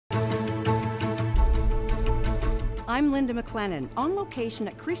I'm Linda McLennan, on location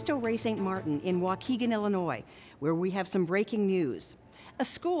at Cristo Rey St. in Waukegan, Illinois, where we have some breaking news. A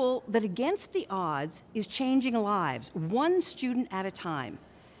school that, against the odds, is changing lives, one student at a time.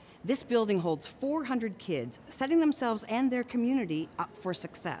 This building holds 400 kids, setting themselves and their community up for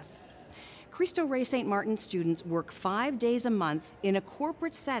success. Cristo Rey St. students work 5 days a month in a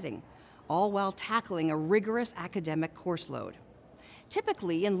corporate setting, all while tackling a rigorous academic course load.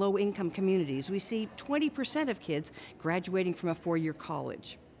 Typically, in low-income communities, we see 20% of kids graduating from a four-year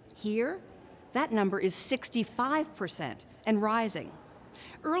college. Here, that number is 65% and rising.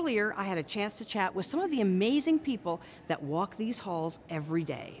 Earlier, I had a chance to chat with some of the amazing people that walk these halls every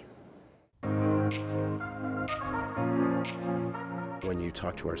day. When you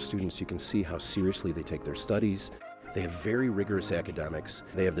talk to our students, you can see how seriously they take their studies. They have very rigorous academics.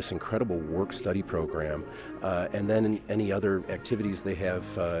 They have this incredible work-study program, and then any other activities they have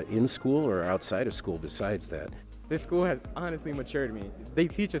in school or outside of school besides that. This school has honestly matured me. They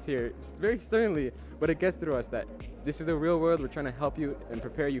teach us here very sternly, but it gets through us that this is the real world. We're trying to help you and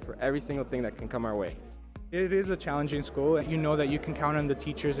prepare you for every single thing that can come our way. It is a challenging school, and you know that you can count on the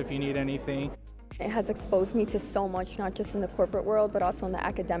teachers if you need anything. It has exposed me to so much, not just in the corporate world, but also in the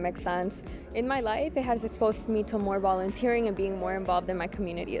academic sense. In my life, it has exposed me to more volunteering and being more involved in my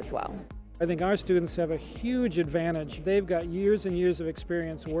community as well. I think our students have a huge advantage. They've got years and years of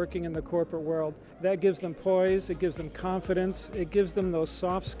experience working in the corporate world. That gives them poise, it gives them confidence, it gives them those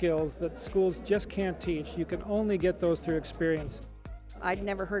soft skills that schools just can't teach. You can only get those through experience. I'd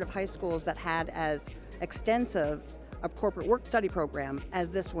never heard of high schools that had as extensive a corporate work-study program as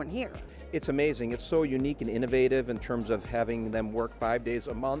this one here. It's amazing. It's so unique and innovative in terms of having them work 5 days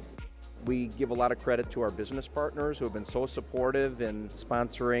a month. We give a lot of credit to our business partners who have been so supportive in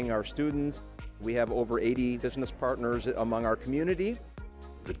sponsoring our students. We have over 80 business partners among our community.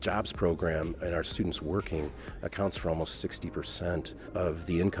 The jobs program and our students working accounts for almost 60% of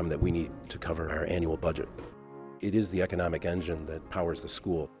the income that we need to cover our annual budget. It is the economic engine that powers the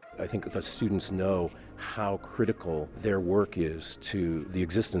school. I think the students know how critical their work is to the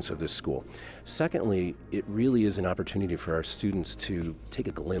existence of this school. Secondly, it really is an opportunity for our students to take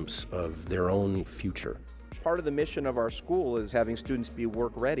a glimpse of their own future. Part of the mission of our school is having students be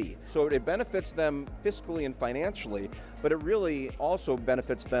work ready. So it benefits them fiscally and financially, but it really also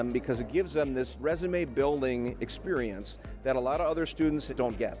benefits them because it gives them this resume building experience that a lot of other students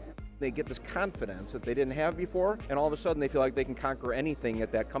don't get. They get this confidence that they didn't have before, and all of a sudden they feel like they can conquer anything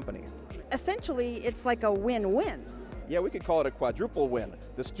at that company. Essentially, it's like a win-win. Yeah, we could call it a quadruple win.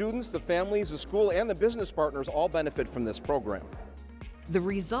 The students, the families, the school, and the business partners all benefit from this program. The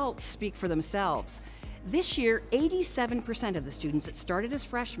results speak for themselves. This year, 87% of the students that started as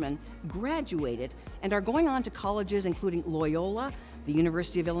freshmen graduated and are going on to colleges including Loyola, the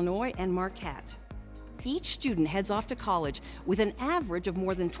University of Illinois, and Marquette. Each student heads off to college with an average of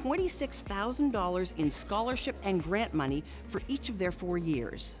more than $26,000 in scholarship and grant money for each of their 4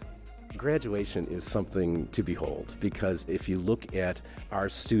 years. Graduation is something to behold because if you look at our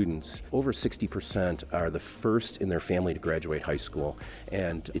students, over 60% are the first in their family to graduate high school,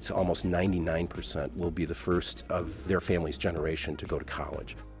 and it's almost 99% will be the first of their family's generation to go to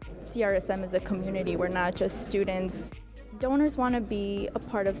college. CRSM is a community. We're not just students. Donors want to be a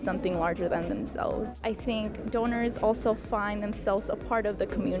part of something larger than themselves. I think donors also find themselves a part of the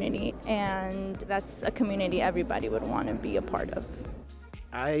community, and that's a community everybody would want to be a part of.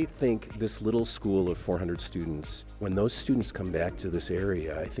 I think this little school of 400 students, when those students come back to this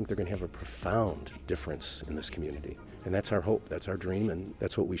area, I think they're going to have a profound difference in this community. And that's our hope, that's our dream, and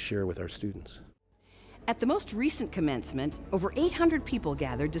that's what we share with our students. At the most recent commencement, over 800 people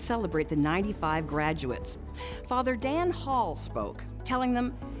gathered to celebrate the 95 graduates. Father Dan Hall spoke, telling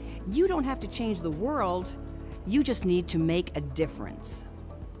them, "You don't have to change the world, you just need to make a difference."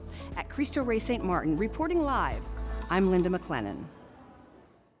 At Cristo Rey St. reporting live, I'm Linda McLennan.